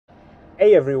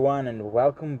Hey everyone, and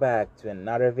welcome back to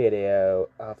another video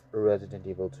of Resident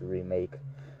Evil 2 Remake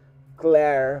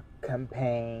Claire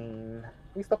campaign.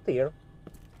 We stopped here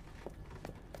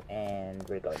and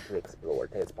we're going to explore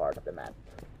this part of the map.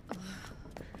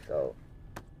 So,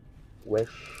 wish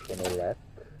me luck,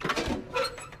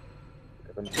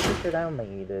 because I'm pretty sure I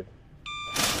made it.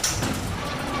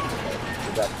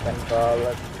 We got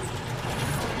 $10.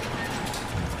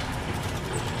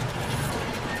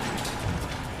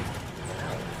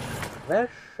 There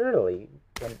surely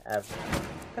can have.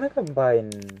 Can I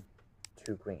combine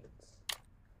two greens?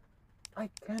 I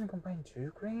can combine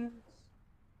two greens?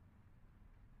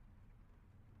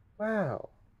 Wow.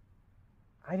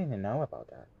 I didn't know about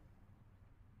that.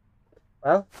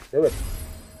 Well, do it.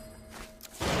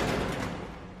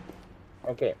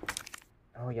 Okay.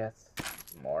 Oh yes.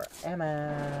 More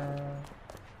ammo.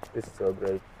 This is so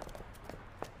great.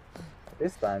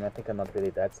 This time I think I'm not really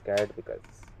that scared because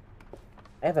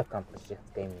I've accomplished this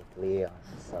game with Leon,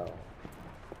 so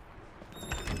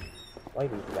why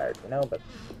be scared, you know? But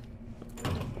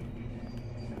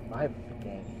survive the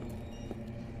game.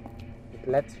 It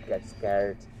lets you get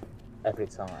scared every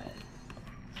time.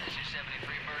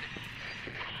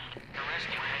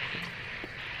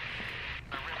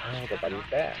 Oh, the body's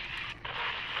there.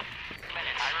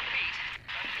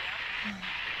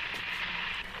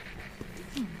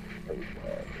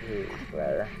 Okay,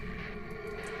 Claire.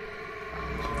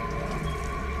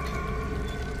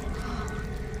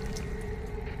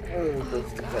 Oh, those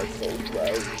things are so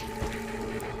bright.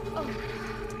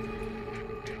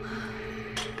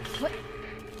 What?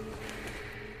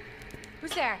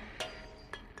 Who's there?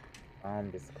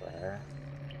 This Claire.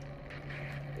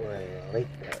 We're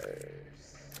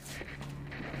Lakers.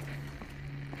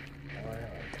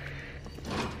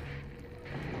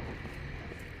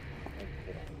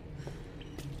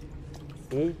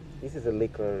 See, this is a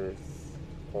liquor's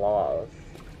clause.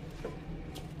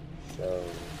 So,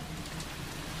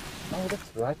 oh,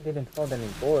 that's right. I didn't find any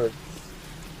boards.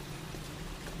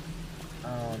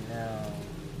 Oh no.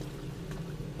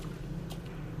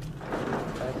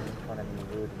 I didn't find any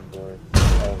wooden boards.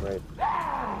 Oh, right.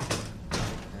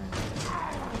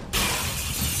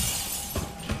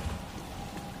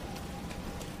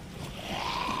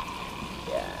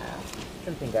 Yeah.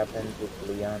 Something happened with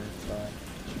Leon, so.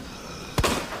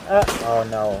 Oh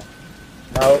no.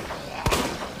 No.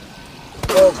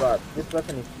 Oh god, this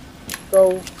weapon is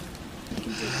so.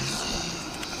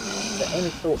 The aim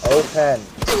is so open.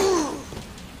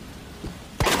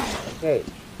 Okay.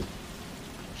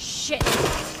 Shit.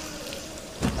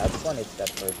 That one is that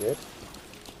for good.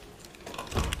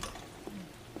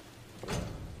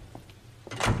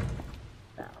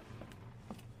 Now.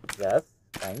 Yes,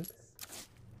 thanks.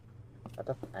 Out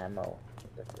of ammo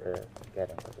that we're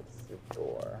getting to this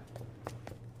door.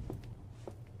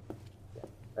 Yeah,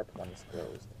 that one is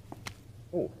closed.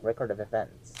 Ooh, record of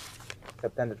events.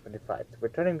 September 25th. We're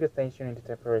turning the station into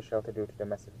temporary shelter due to the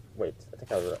massive. Wait, I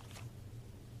think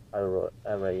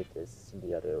I read this in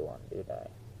the other one, did I?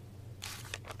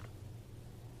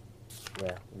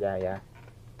 Yeah.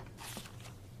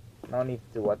 No need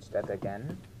to watch that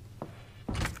again.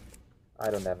 I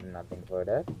don't have nothing for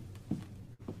that.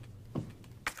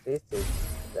 This is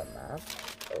the map.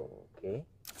 Okay.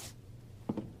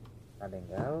 Nothing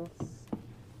else.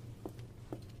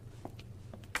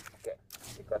 Okay,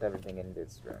 we got everything in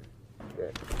this room.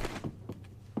 Good.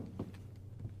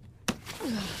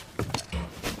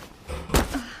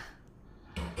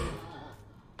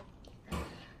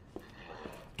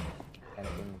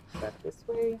 Anything back this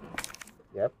way?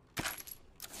 Yep.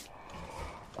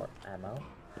 More ammo.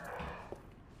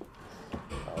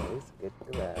 Always good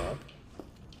to have.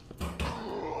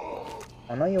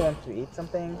 I know you want to eat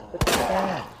something, but you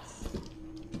can't.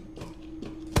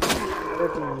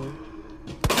 Pretty.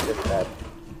 Just that.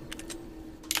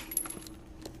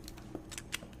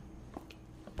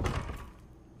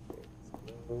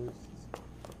 It's closed.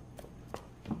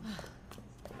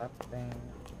 Nothing.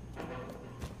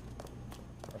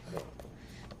 Okay.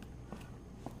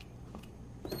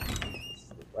 This is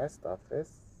the west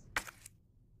office.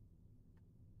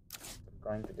 I'm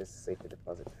going to this safety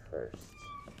deposit first.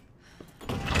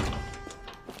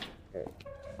 Okay.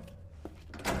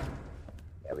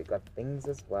 Yeah, we got things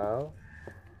as well.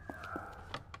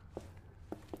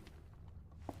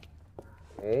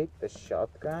 Okay, the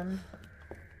shotgun.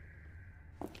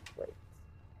 Wait.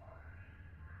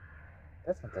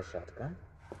 That's not a shotgun.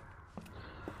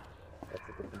 That's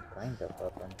a different kind of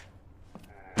weapon.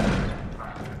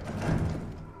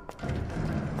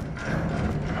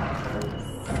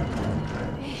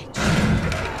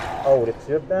 Oh, the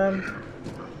two of them?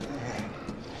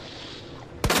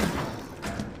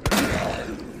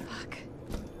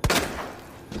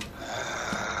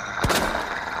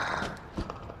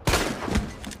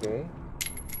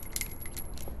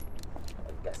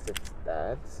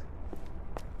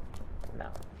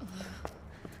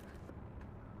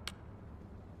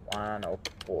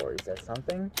 104. Is there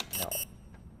something? No.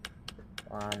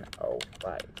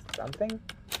 105. Something?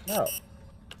 No.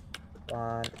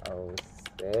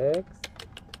 106.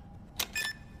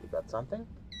 You got something?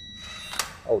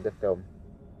 Oh, the film.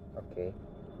 Okay.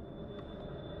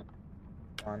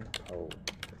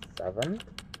 107.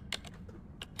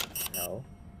 No.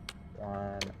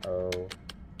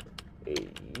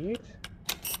 108.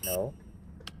 No.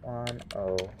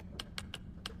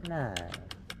 109.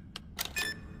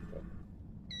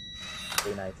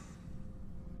 Okay, nice.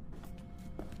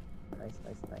 Nice.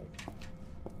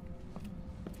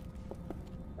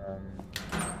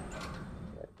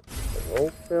 Get the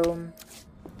roll film.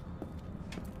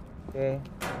 Okay.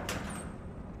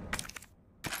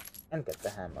 And get the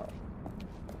hammer.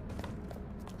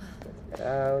 Let's get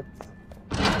out.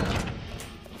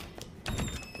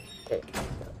 Okay,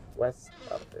 west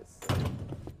of this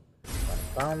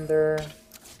gunpowder.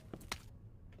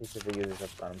 This is the uses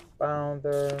of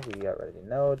gunpowder. We already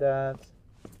know that.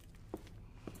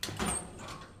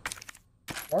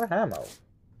 More ammo.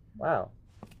 Wow.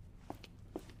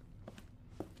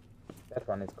 That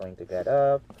one is going to get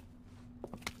up.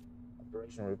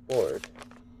 Operation report.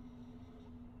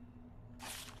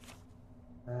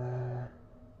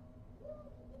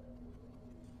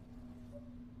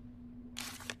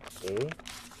 Okay.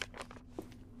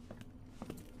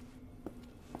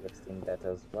 We have seen that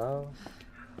as well.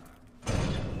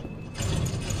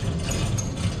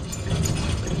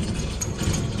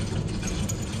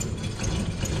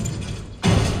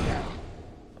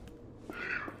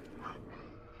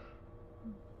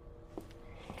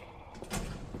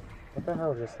 What the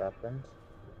hell just happened?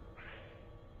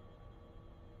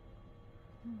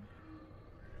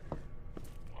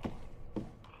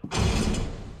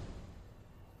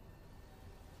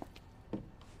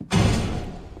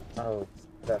 Oh, it's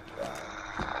that guy.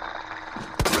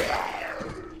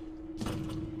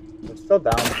 I'm still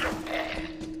down.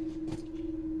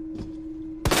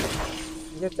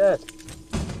 Get that.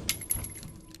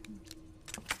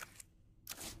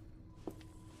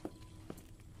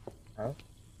 Oh.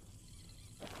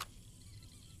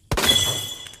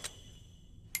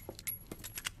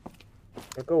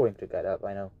 You're going to get up,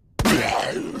 I know.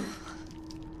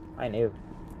 I knew.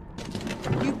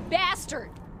 You bastard!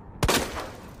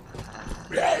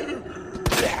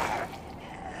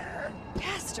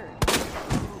 Bastard!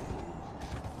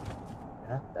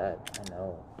 Not that, I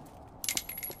know.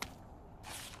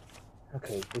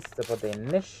 Okay, this is about the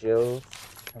initials.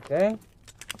 Okay.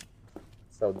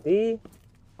 So D,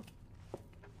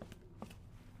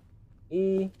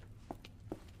 E,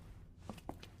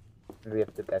 and we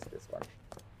have to guess this one.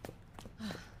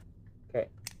 Okay.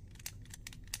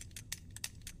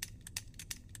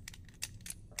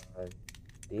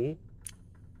 D,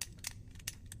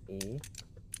 E.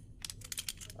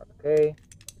 Okay.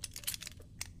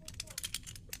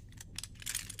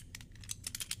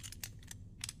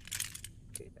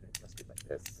 Okay, then it must be like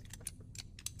this.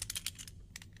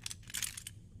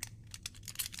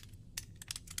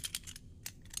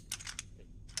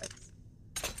 Nice.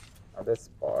 Now this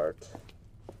part.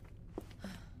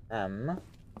 M,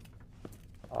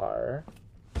 R,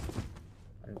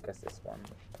 and guess this one.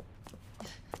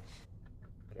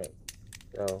 Okay,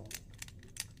 so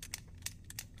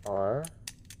R,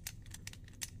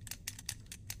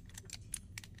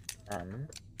 M.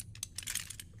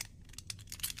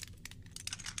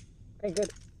 Okay, good.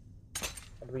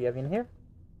 What do we have in here?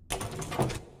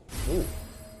 Ooh.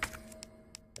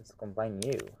 Let's combine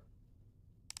you.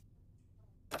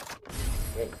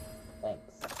 Okay,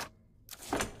 thanks.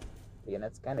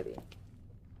 Leonet's Kennedy.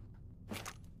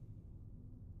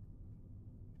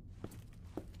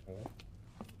 Okay.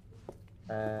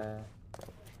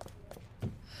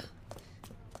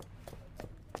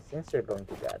 Since you're going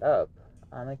to get up,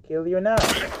 I'm gonna kill you now.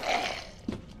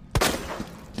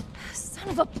 Son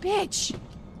of a bitch!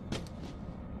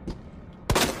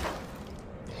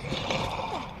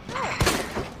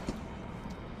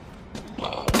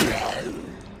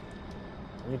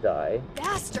 You die.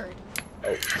 Bastard!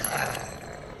 Oh.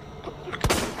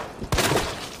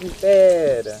 He's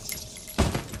dead!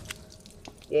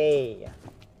 Yay!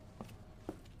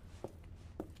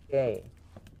 Okay.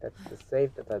 That's the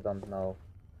safe that I don't know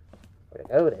where the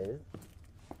code is.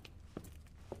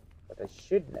 But I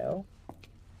should know.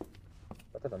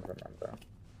 But I don't remember.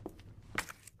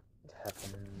 It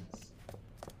happens.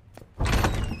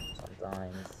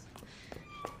 Sometimes.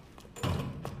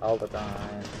 All the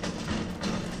time.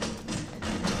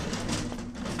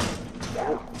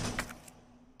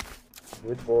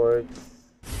 Good boards.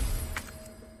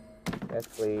 Yes,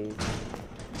 please.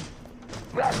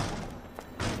 More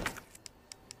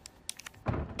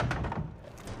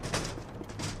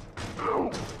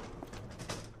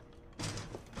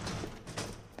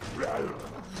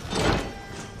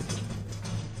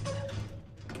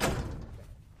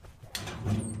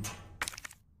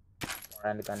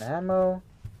gun ammo.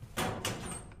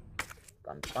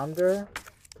 Gun thunder.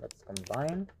 Let's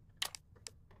combine.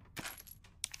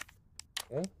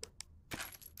 Okay.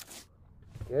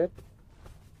 Good.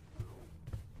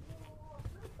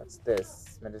 What's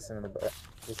this? Medicine about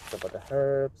this is about the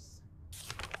herbs.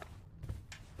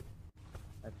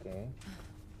 Okay.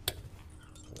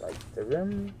 Light the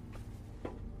room.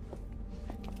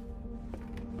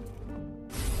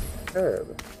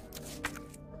 Herb.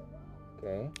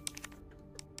 Okay.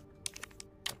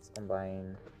 Let's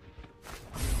combine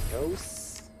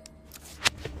those.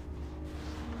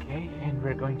 Okay, and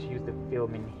we're going to use the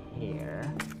film in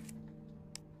here.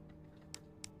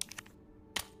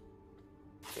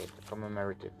 Okay, the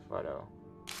commemorative photo.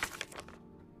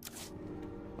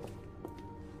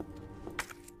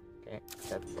 Okay,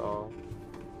 that's all.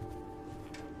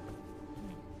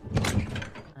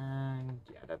 And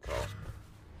yeah, that's all.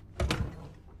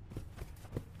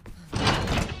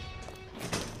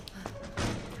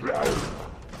 Okay.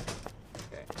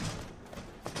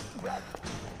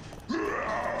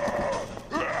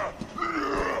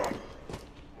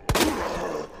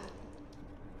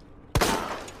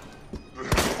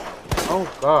 Oh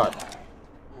god.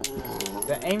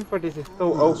 The aim for this is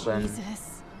so open.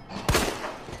 Jesus.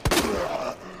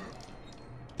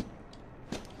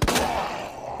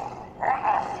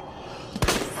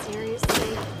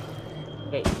 Seriously?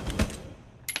 Okay.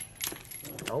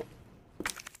 Nope.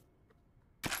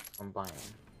 Combine.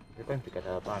 You're going to get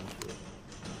a bunch here.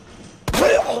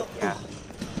 Yeah.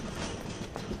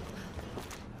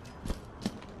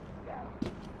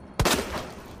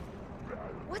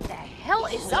 What the hell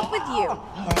is up with you?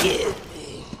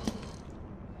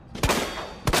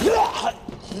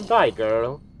 Die,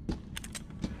 girl.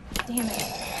 Damn it.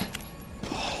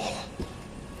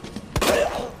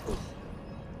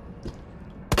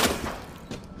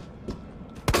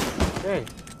 Okay.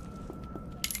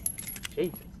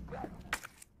 Jesus.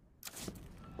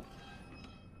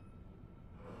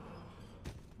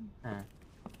 Huh.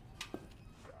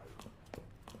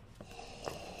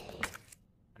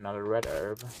 Another red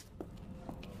herb.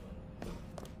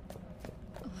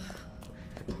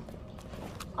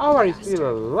 How are you still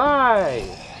alive?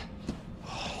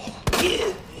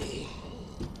 You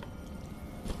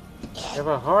have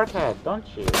a hard hat, don't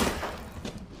you?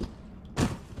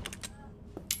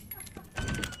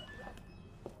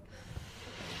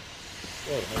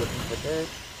 Okay, maybe put this.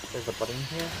 There's a button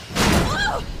here.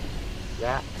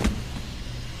 Yeah.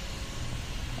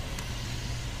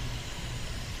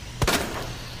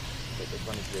 Okay, this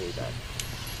one is really bad.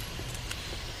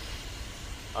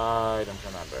 I don't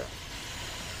remember.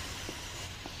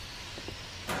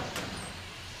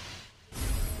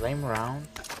 Flame round.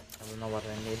 I don't know what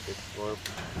I need this for.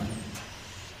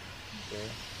 Okay.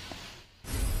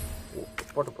 Ooh,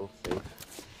 portable safe.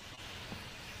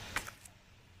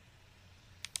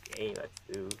 Okay, let's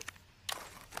do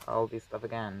all this stuff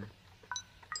again.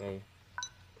 Okay.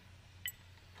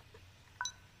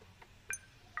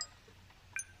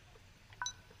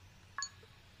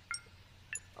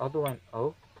 How do I...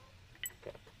 Oh.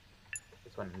 Okay.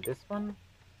 This one and this one.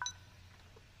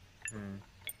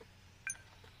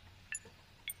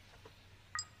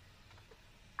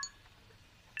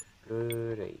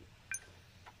 Great.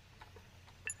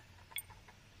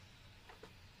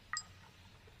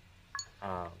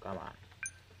 Oh, come on.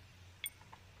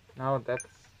 No, that's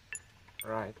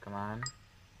right, come on.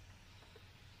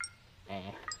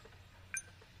 Eh.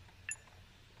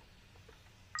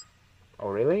 Oh,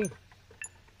 really?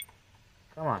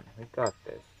 Come on, we got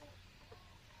this.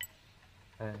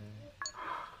 That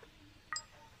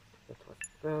was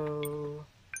so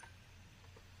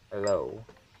low.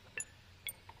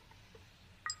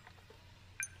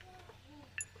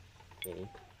 Okay.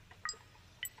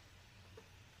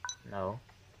 No.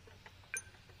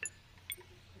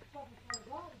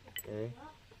 Okay.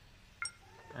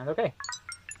 And okay.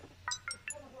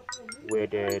 We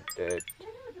did it.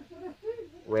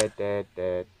 We did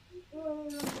it.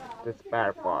 The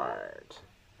spare part.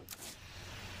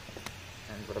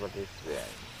 And what about this way?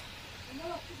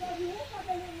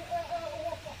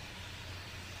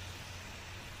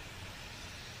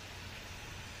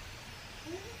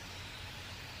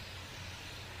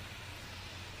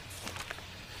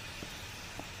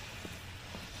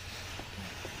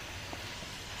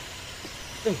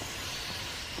 Hey.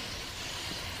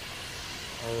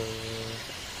 Let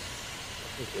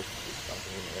me just do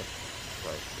something in here.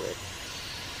 Right quick.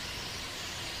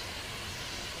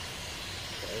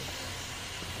 Okay.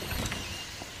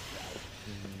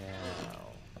 Now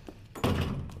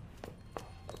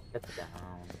get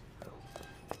down.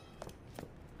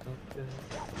 Okay.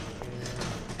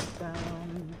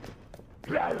 Down.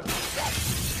 Yeah,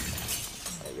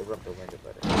 you rubbed the window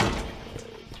better.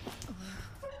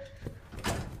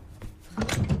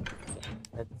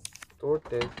 Let's sort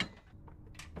this.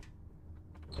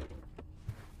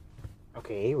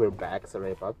 Okay, we're back.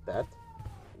 Sorry about that.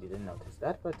 I didn't notice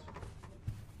that, but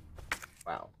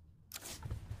wow.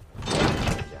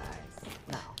 Guys,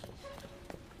 now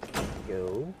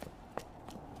go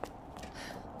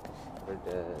for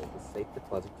the safe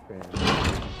deposit room.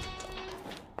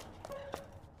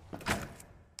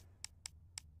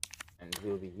 And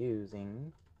we'll be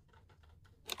using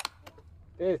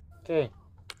this. Okay.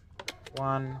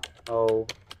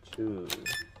 102.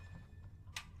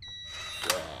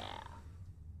 Yeah.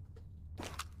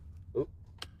 Oop.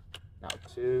 Now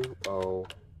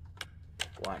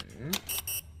 201.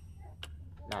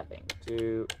 Nothing.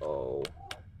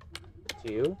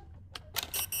 202.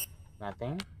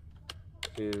 Nothing.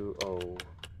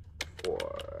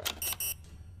 204.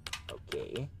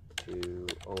 Okay.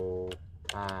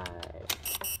 205.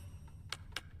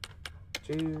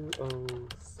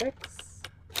 206.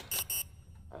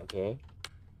 Okay.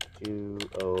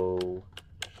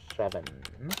 207.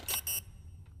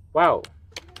 Wow.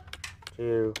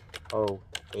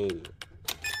 208.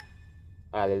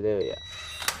 Hallelujah.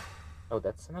 Oh,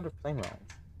 that's another plane round.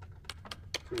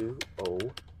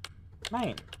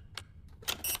 209.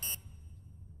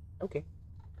 Okay.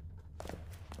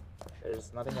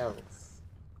 There's nothing else.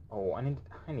 Oh, I need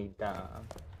that.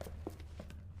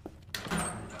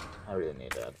 I really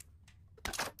need that.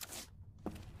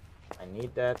 I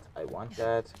need that. I want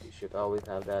that. We should always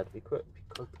have that. We could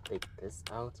take this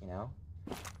out, you know,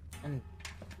 and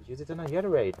use it in another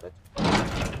raid, but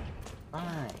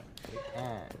fine, we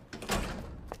can.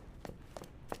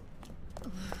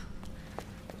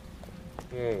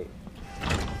 Okay.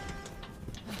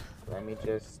 Let me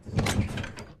just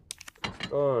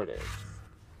store this.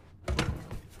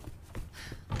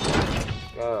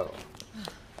 Go.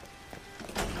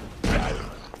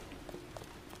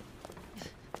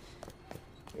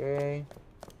 Okay.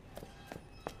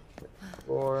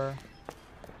 4.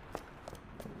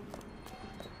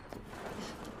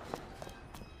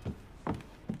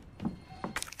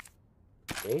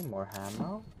 Okay, more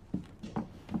ammo.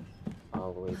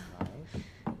 Always nice.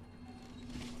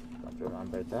 Don't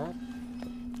remember that.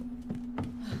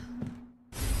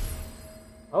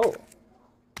 Oh!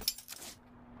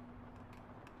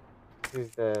 This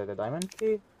is the diamond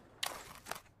key?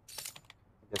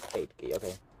 The spade key,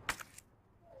 okay.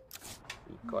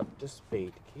 We got the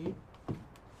spade key.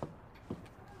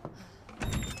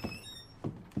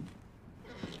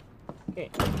 Okay.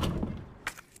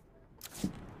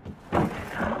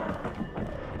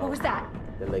 What was that?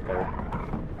 The liquor.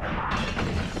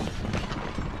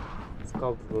 It's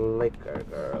called Liquor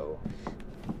Girl.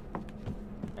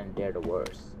 And they're the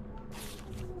worst.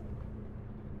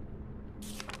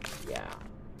 Yeah.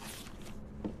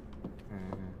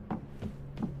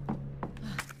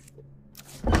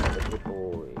 The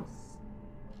boys.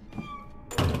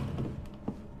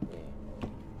 Okay.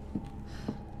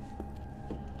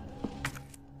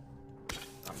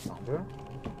 Compounder.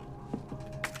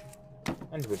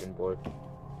 And wooden board.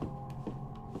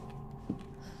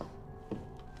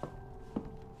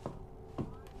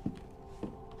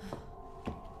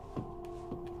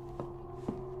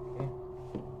 Okay.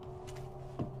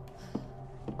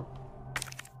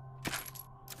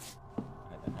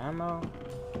 Another ammo.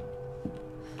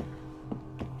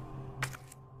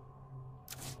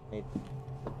 Need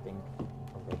something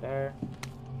over there.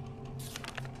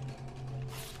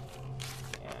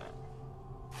 Yeah.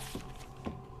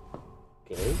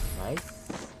 Okay, nice.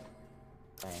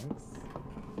 Thanks.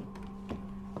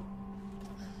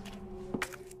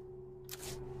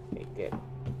 Okay, good.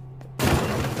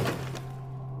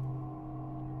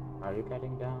 Are you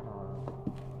cutting down or?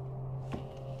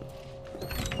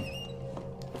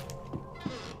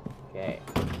 Okay.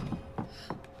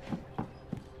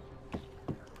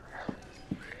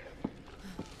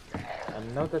 I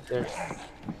know that there's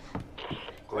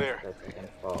Clear. that you can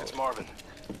fall. It's Marvin.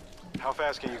 How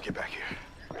fast can you get back here?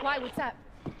 Why? What's up?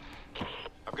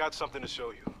 I've got something to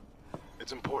show you.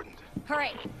 It's important.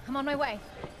 Hurry! I'm on my way.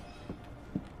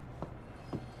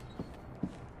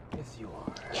 Yes, you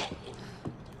are.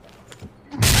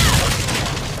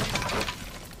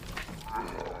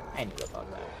 I knew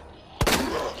about that.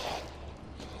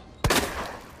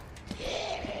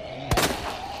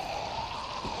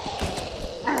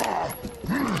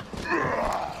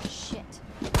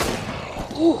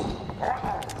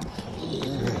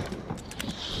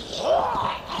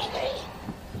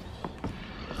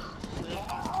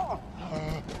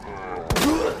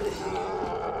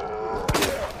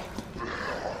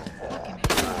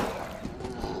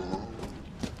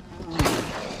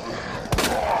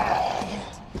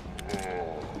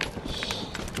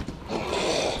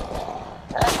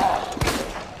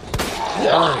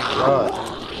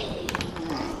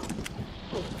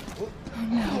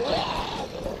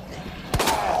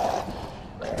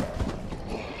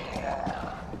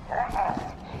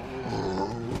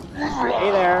 Hey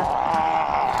there.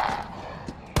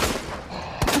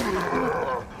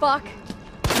 Fuck.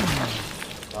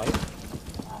 Nice.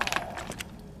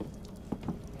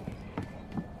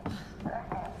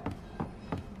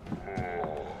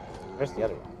 Where's the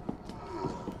other one?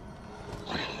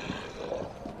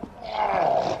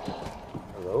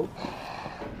 Hello?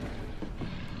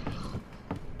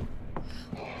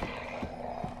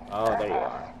 Oh, there you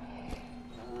are.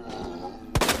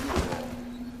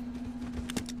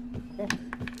 Okay.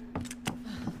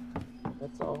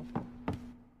 That's all.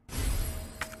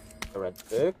 The red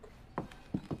book.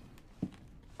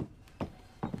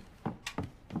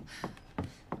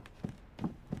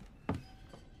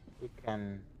 We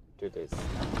can do this.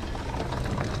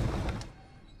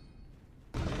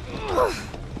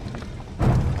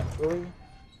 Actually,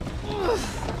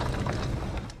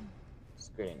 it's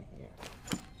good in here.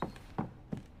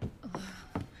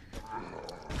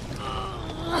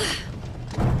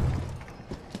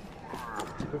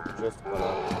 Just got up.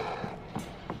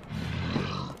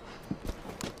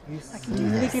 You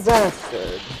sneaky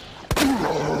bastard!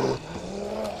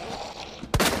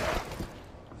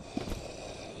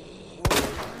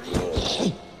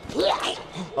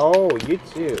 Oh, you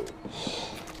too.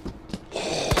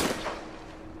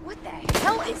 What the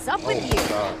hell is up with you?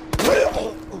 God.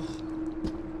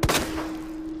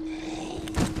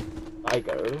 Bye,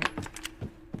 girl.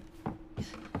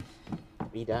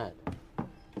 Be dead.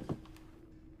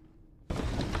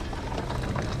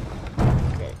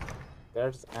 Okay,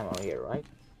 there's ammo here, right?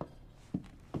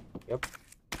 Yep.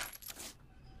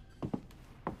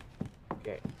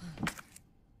 Okay.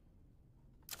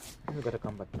 And we got a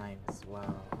combat knife as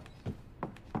well.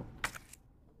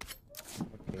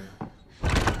 Okay.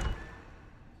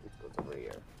 It goes over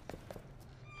here.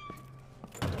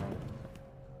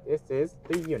 This is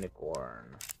the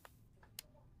unicorn.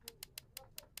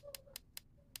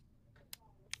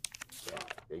 Okay.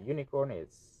 The unicorn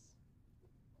is...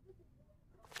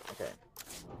 Okay.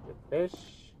 The fish.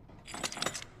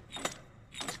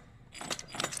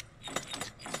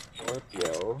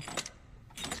 Scorpio.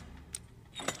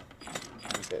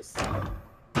 And this.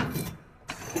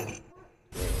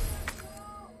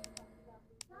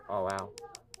 Oh, wow.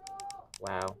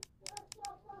 Wow.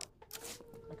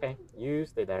 Okay, you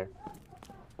stay there.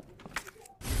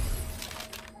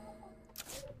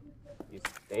 You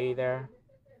stay there.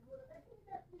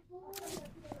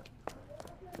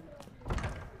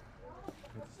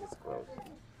 This is gross.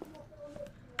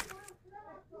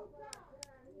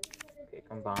 Okay,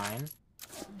 combine.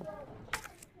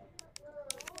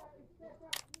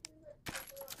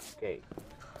 Okay,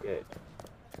 good.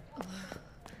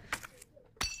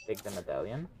 Take the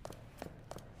medallion.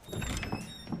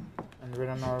 And we're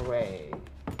on our way.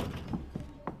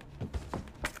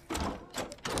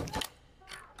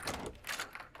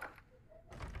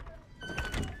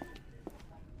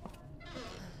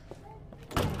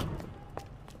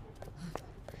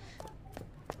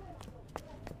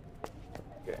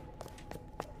 Good.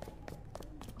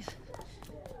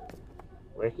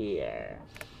 We're here.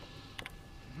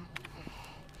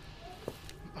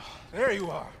 There you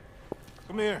are.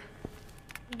 Come here.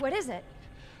 What is it?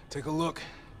 Take a look.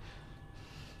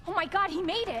 Oh my god, he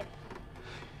made it!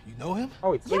 You know him?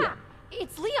 Oh, it's Yeah, Leon.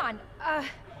 it's Leon.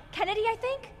 Kennedy, I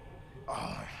think?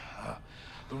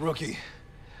 The rookie.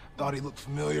 Thought he looked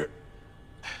familiar.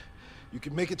 You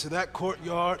can make it to that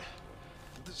courtyard.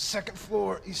 The second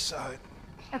floor, east side.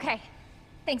 Okay.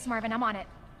 Thanks, Marvin. I'm on it.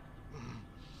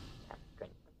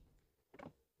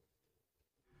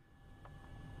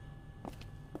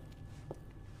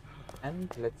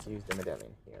 And let's use the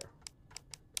medallion here.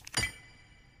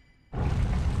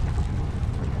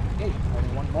 Okay, only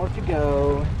one more to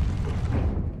go.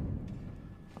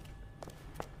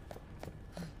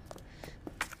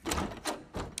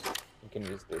 You can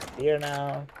use this here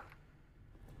now.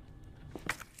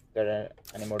 There are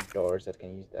any more doors that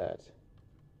can use that?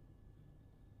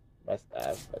 Must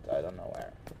have, but I don't know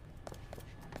where.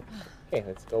 Okay,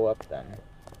 let's go up then.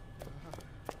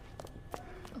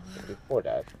 But before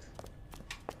that,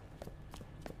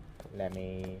 let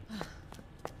me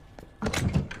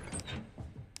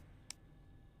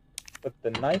put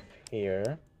the knife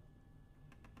here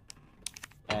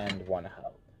and 1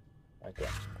 health. Okay.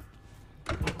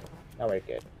 Now we're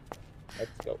good.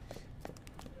 Let's go.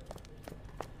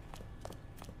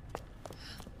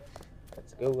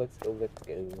 Let's go, let's go, let's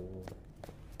go.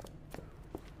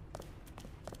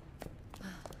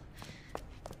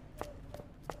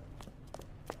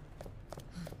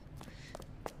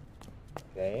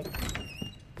 Okay.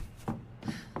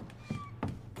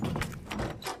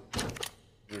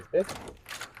 Use this.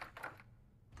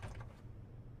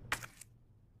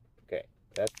 Okay,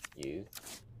 that's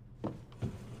used.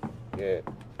 Good.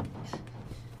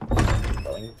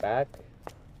 Going back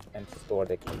and store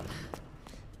the key.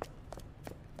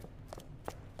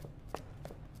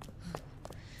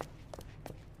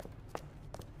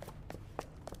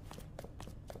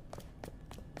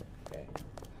 Okay.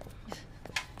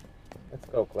 Let's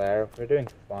go, Claire. We're doing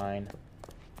fine.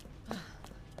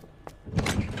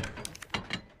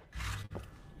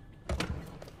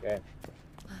 Okay.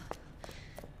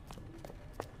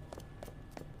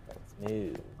 Let's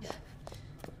move.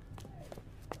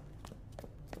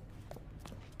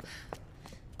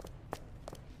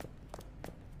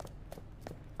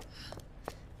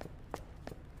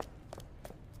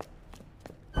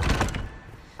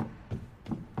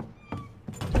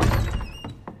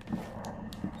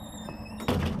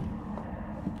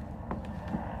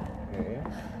 Okay.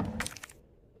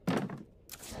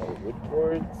 More wood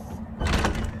boards.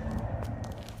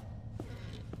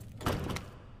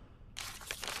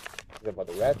 This is about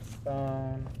the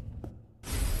redstone.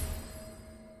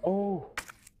 Oh!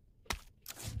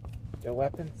 The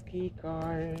weapons key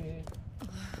card.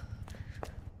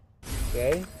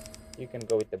 Okay, you can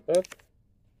go with the book.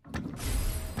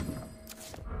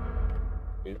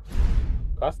 Oops.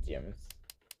 Costumes.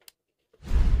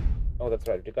 Oh, that's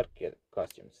right, we got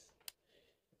costumes.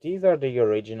 These are the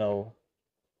original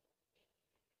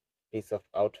piece of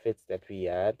outfits that we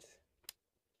had.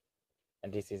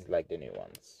 And this is like the new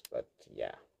ones, but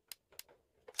yeah.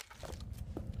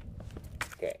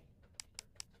 Okay.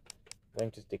 I'm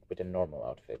going to stick with the normal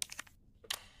outfits.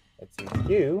 Let's use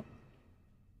you.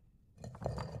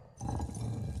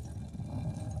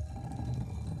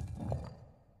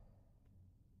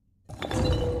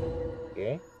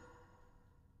 Okay.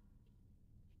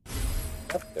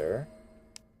 After,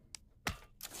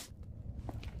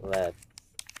 let's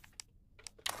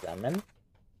examine.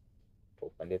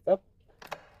 Open this up.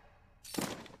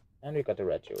 And we got a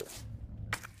red jewel.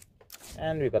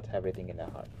 And we got everything in the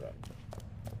heart room.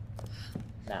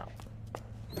 Now,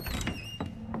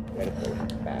 we're gonna go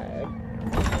back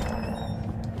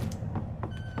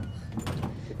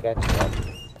to get that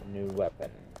new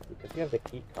weapon. Because we have the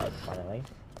key card finally.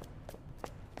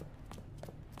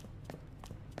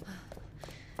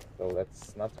 So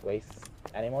let's not waste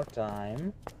any more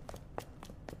time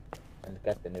and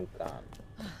get the new gun.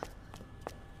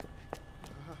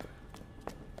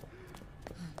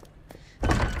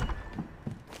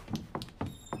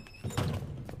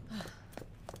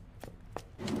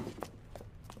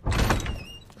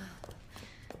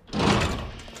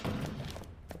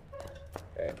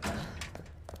 Okay.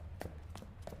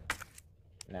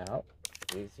 Now,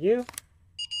 use you.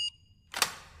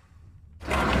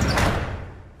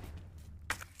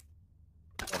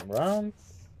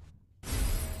 Rounds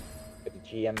with the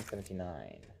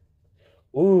GM79.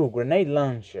 Ooh, grenade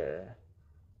launcher.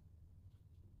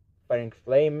 Firing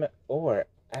flame or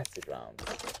acid rounds.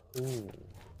 Ooh.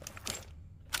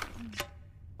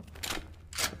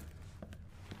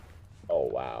 Oh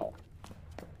wow.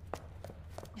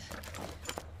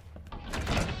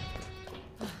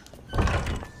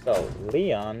 So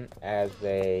Leon as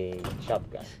a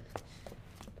shotgun.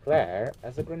 Claire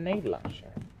as a grenade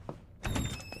launcher.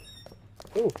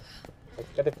 Ooh, let's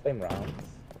get the flame rounds.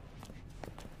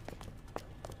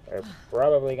 We're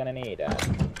probably gonna need that.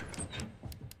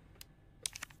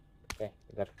 Okay,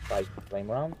 we got 5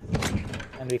 flame rounds.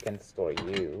 And we can store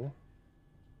you.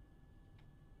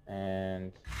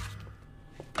 And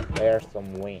there are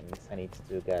some wings I need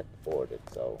to get boarded,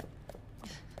 so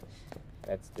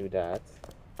let's do that.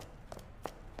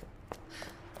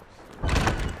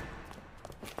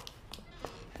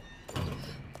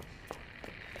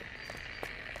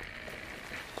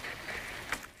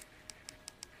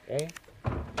 Okay.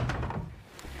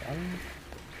 1.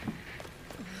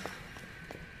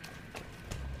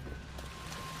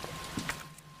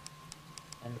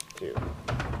 And 2. Okay.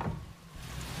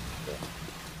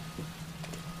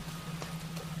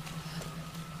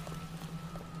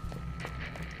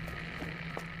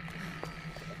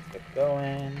 Let's get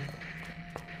going.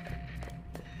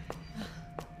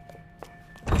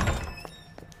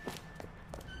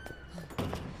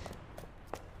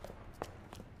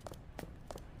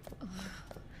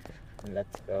 And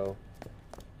let's go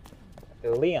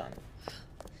to Leon.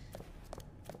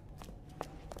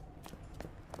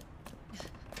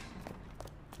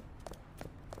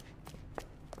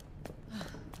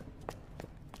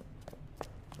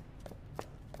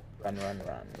 Run, run,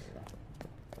 run.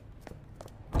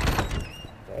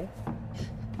 Okay.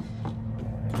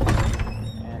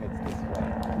 And it's this way.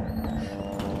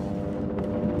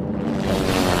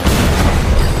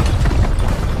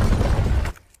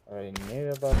 Already knew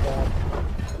about that.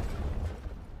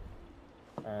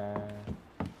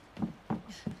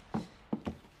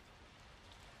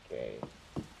 Okay.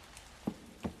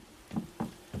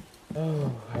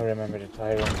 Oh, I remember the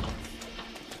tyrant.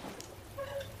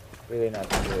 Really not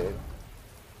good.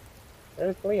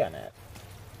 Where's Leon at?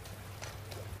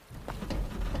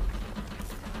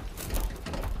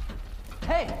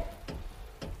 Hey!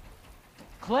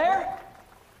 Claire?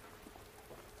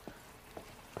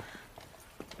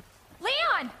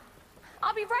 Leon!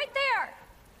 I'll be right there!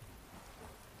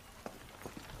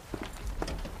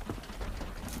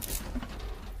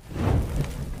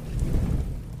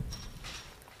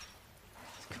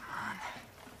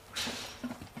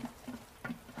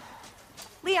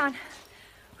 Leon,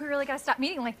 we really gotta stop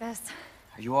meeting like this.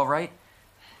 Are you alright?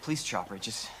 Police chopper, it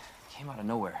just came out of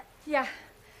nowhere. Yeah,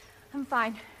 I'm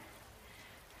fine.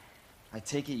 I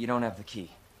take it you don't have the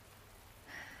key.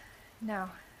 No,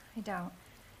 I don't.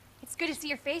 It's good to see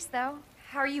your face, though.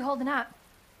 How are you holding up?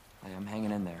 I'm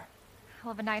hanging in there.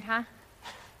 Hell of a night, huh?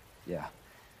 Yeah.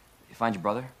 You find your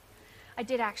brother? I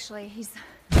did, actually. He's...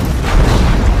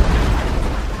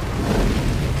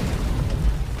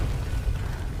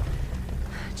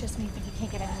 Just when you think it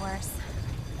can't get any worse.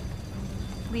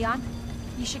 Leon,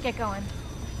 you should get going.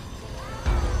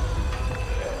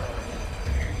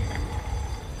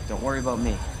 Don't worry about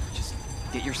me. Just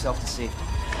get yourself to safety.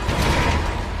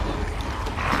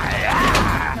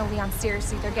 No, Leon,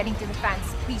 seriously, they're getting through the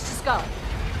fence. Please, just go.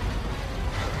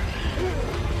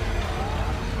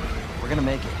 We're gonna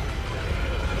make it.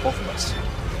 Both of us.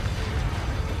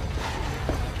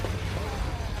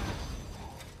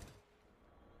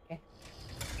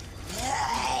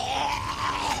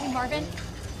 Hey, Marvin,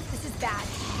 this is bad.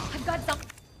 I've got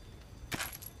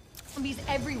zombies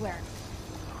everywhere.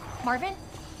 Marvin?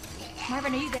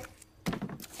 Marvin, are you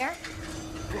there?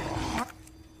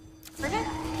 Marvin?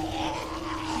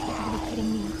 Are you kidding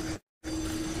me?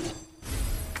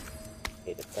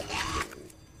 Okay, the second two.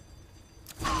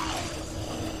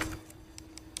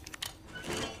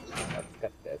 Let's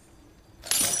cut this.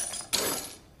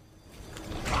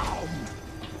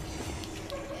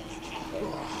 Okay.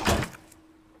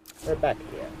 We're back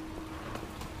here.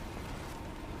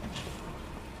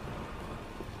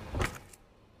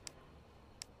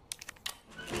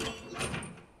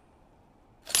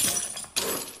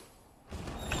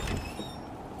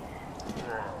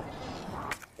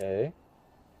 Okay.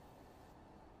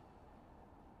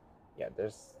 Yeah,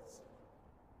 there's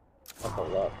not a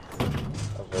lot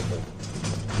of it.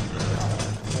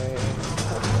 Okay.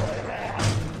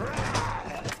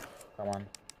 Come on.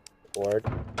 Board.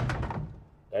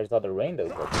 There's other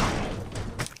windows, but I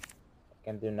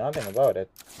can do nothing about it.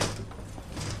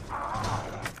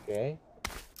 Okay.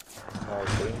 More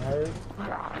greenhouse.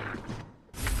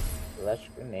 Flash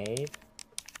grenade.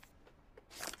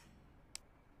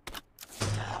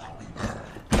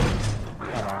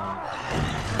 Come on.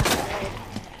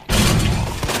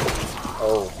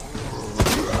 Oh.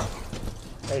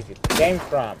 Where did it came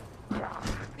from?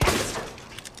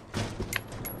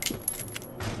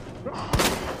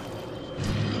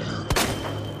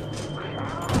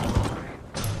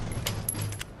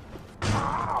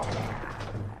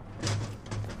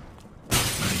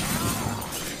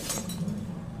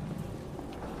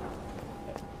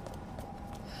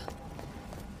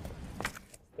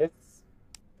 It's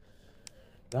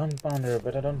gunpowder,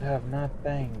 but I don't have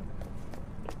nothing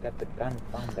to get the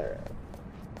gunpowder.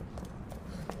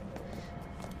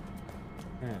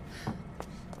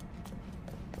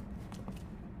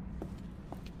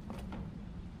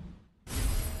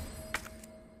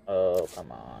 Oh,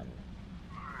 come on.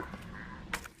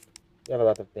 You have a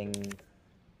lot of things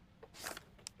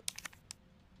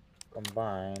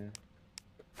combine.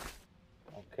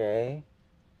 Okay.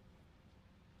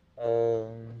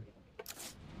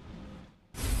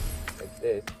 Like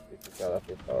this is all of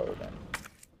it all then.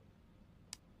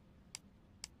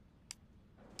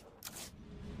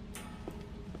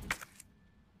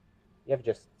 You have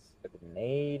just a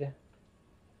grenade.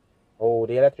 Oh,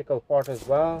 the electrical part as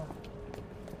well.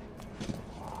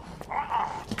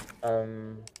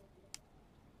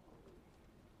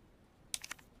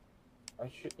 I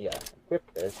should, yeah,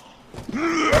 equip this.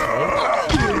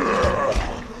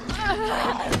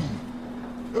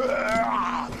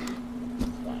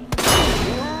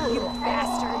 You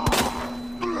bastard!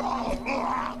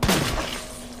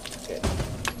 Okay.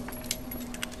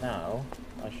 Now,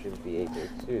 I should be able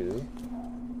to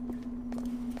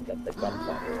get the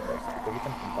gunpowder first, because we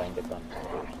can combine the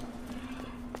gunpowder.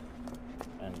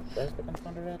 And where's the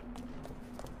gunpowder at?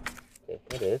 Okay,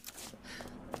 here it is.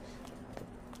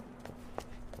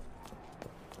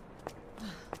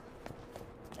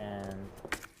 And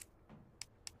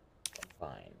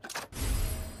combine.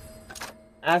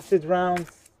 Acid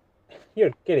rounds?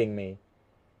 You're kidding me.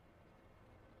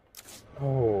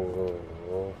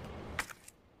 Oh.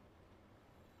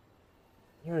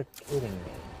 You're kidding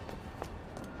me.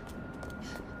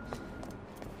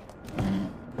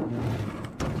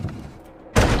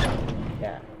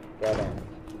 Yeah, get in.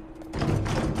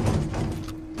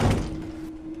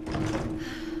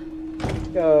 Let's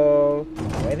go.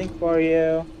 I'm waiting for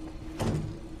you.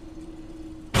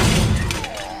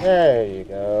 There you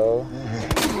go.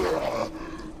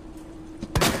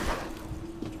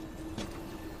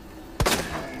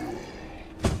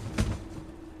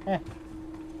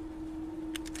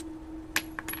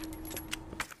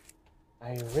 I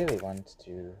really want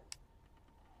to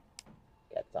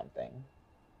get something.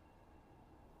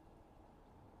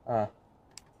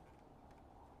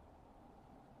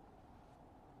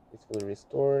 This will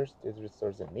restores. This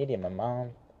restores a medium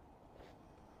amount.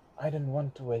 I don't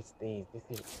want to waste these.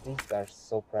 These are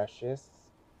so precious.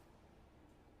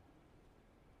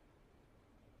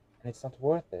 And it's not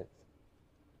worth it.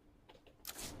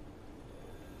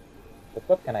 But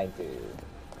what can I do?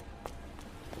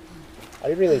 Are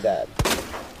you really dead?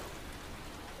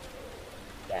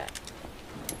 Yeah.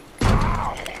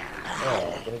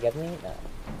 Oh, can you get me? No.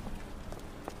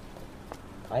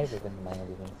 I wouldn't mind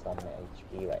losing some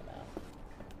HP right now.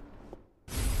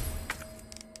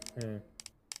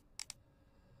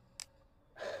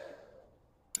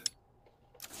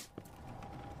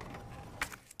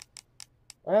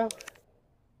 Well,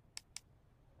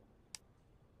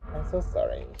 I'm so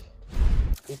sorry.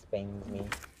 This pains me.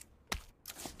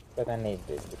 But I need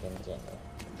this to continue.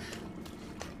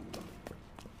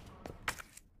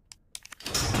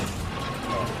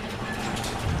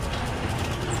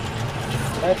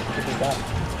 That's to be done.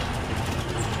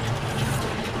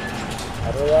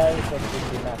 Otherwise, that would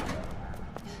be nothing.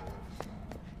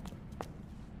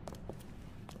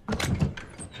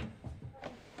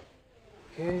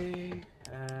 Okay,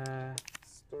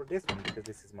 store this one because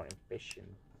this is more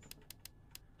efficient.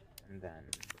 And then,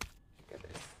 look at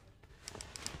this.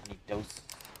 I need those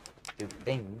two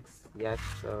things. Yes,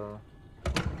 so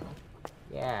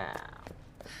yeah.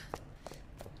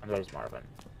 And where's Marvin?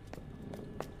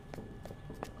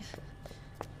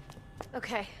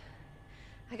 Okay.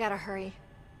 I gotta hurry.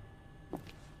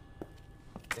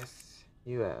 Yes,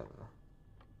 you have.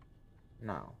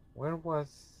 Now, where was...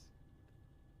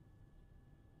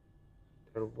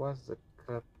 There was a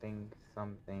cutting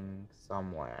something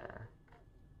somewhere.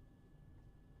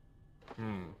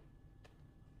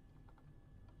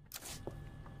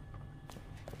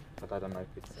 But I don't know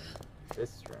if it's in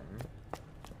this room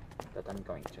that I'm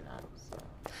going to now, so...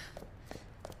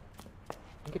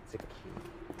 I think it's a key.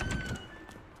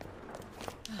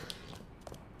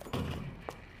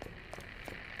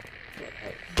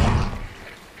 Hey.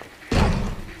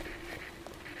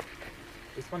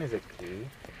 This one is a key.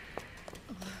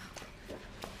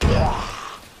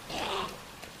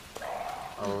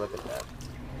 Oh, look at that.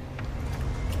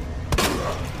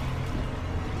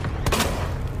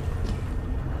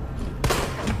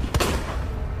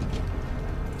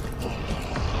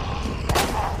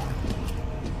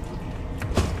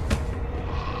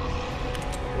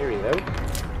 Here we go.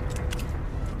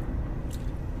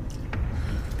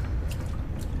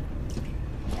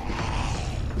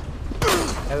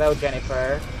 Hello,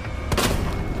 Jennifer.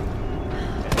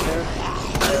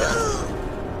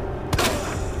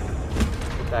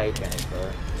 Die, Jennifer.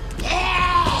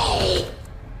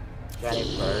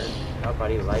 Jennifer,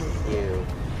 nobody likes you.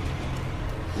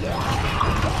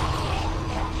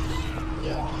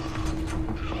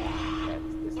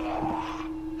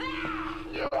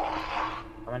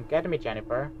 Come on, get me,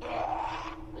 Jennifer.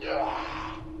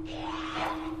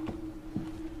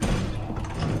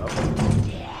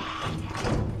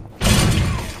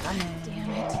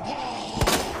 Damn it.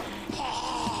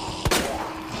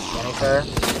 Jennifer.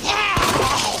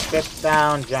 Sit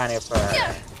down, Jennifer.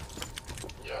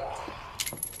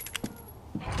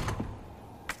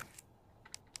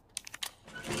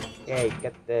 Okay,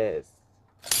 get this.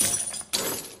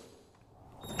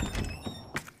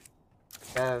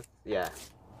 Yeah.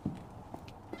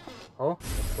 Oh,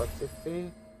 what's it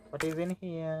say? What is in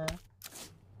here?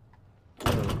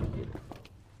 Oh, beautiful.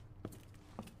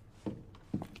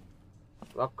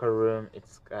 Locker room,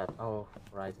 it's Cap. Oh,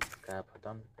 right, it's Cap.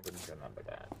 I didn't remember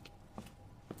that.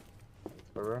 Thanks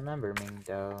for remembering,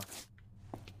 though.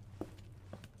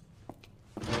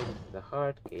 Okay, this is the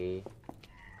hard key.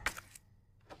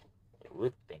 The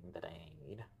wood thing that I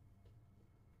need.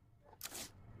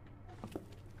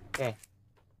 Okay.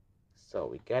 So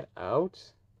we get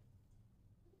out.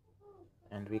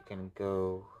 And we can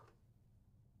go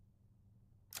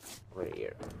over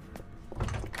here.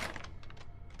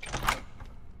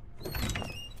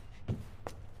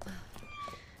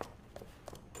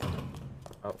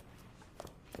 Oh,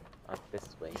 not this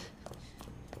way.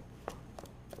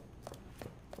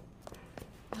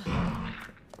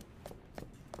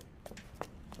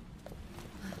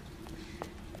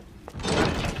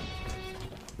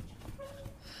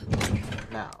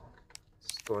 Now,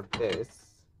 store this.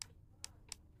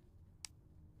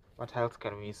 What else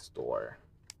can we store?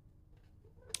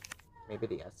 Maybe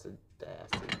the acid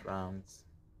rounds.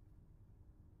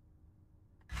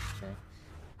 Okay.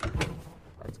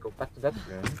 Let's go back to that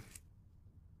room.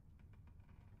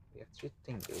 We have 3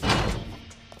 thingies.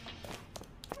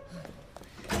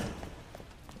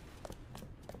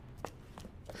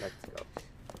 Let's go.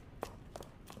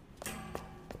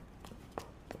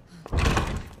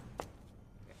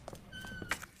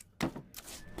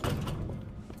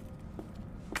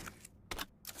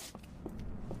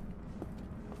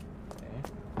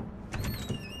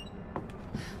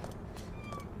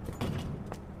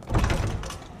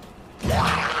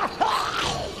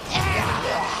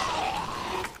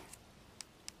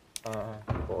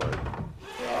 Board.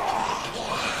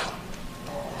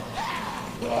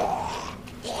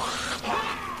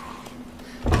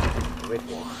 Wait.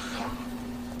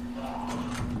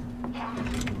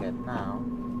 Get now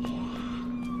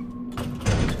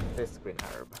this green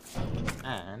herb,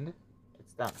 and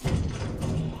it's done.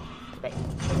 Thanks.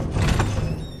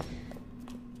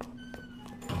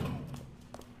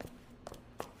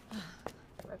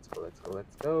 Let's go. Let's go.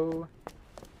 Let's go.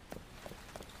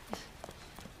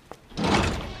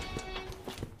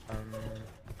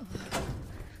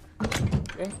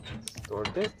 Okay, store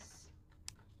this.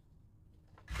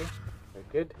 Okay, very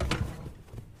good.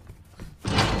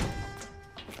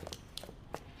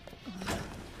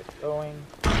 Get going.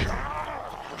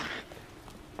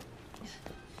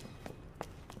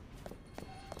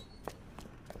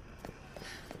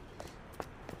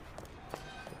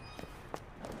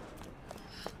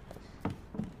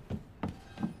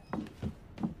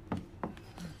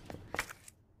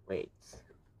 Wait.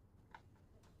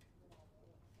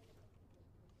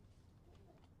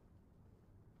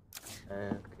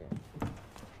 Okay.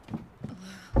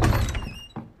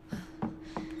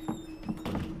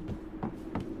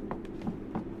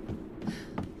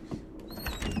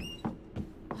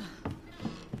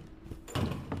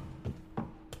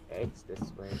 Okay, it's this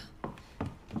way.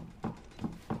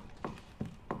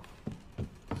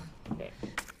 Okay.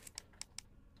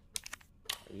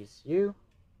 Use you.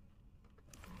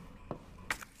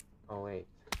 Oh wait.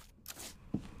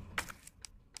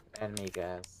 Enemy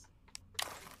gas.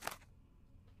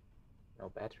 No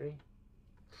battery?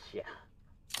 Yeah.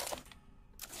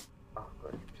 Oh,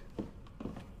 good.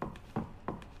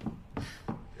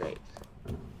 Great.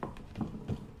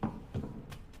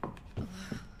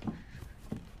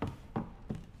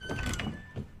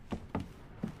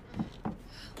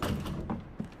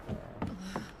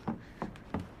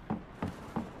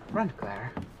 Run,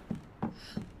 Claire.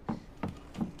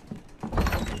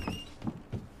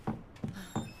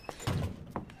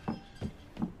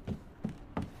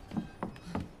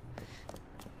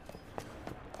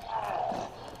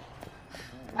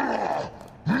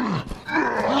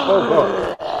 Oh,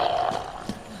 God.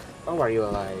 How are you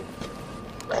alive?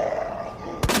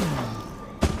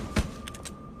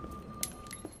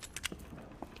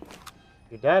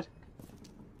 You dead?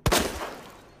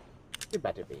 You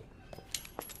better be.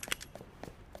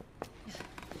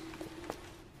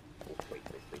 Oh, wait.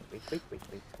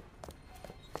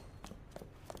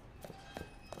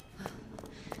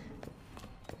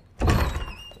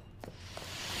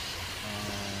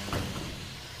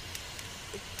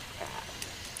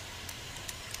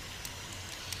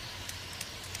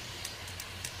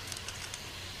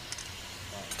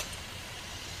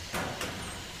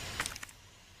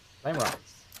 Flame rods.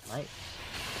 Nice.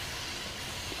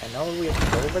 I know we have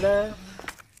to go over there,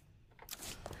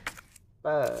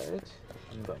 but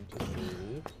I'm going to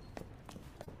see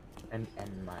and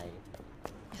end my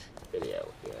video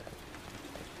here.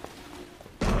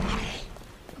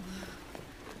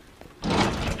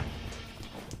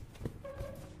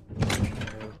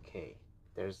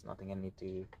 there's nothing I need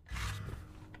to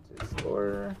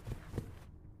store.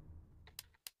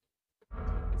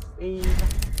 Save.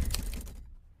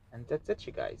 And that's it,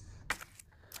 you guys.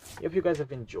 If you guys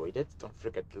have enjoyed it, don't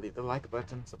forget to leave the like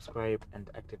button, subscribe, and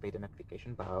activate the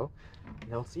notification bell.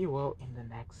 And I'll see you all in the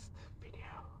next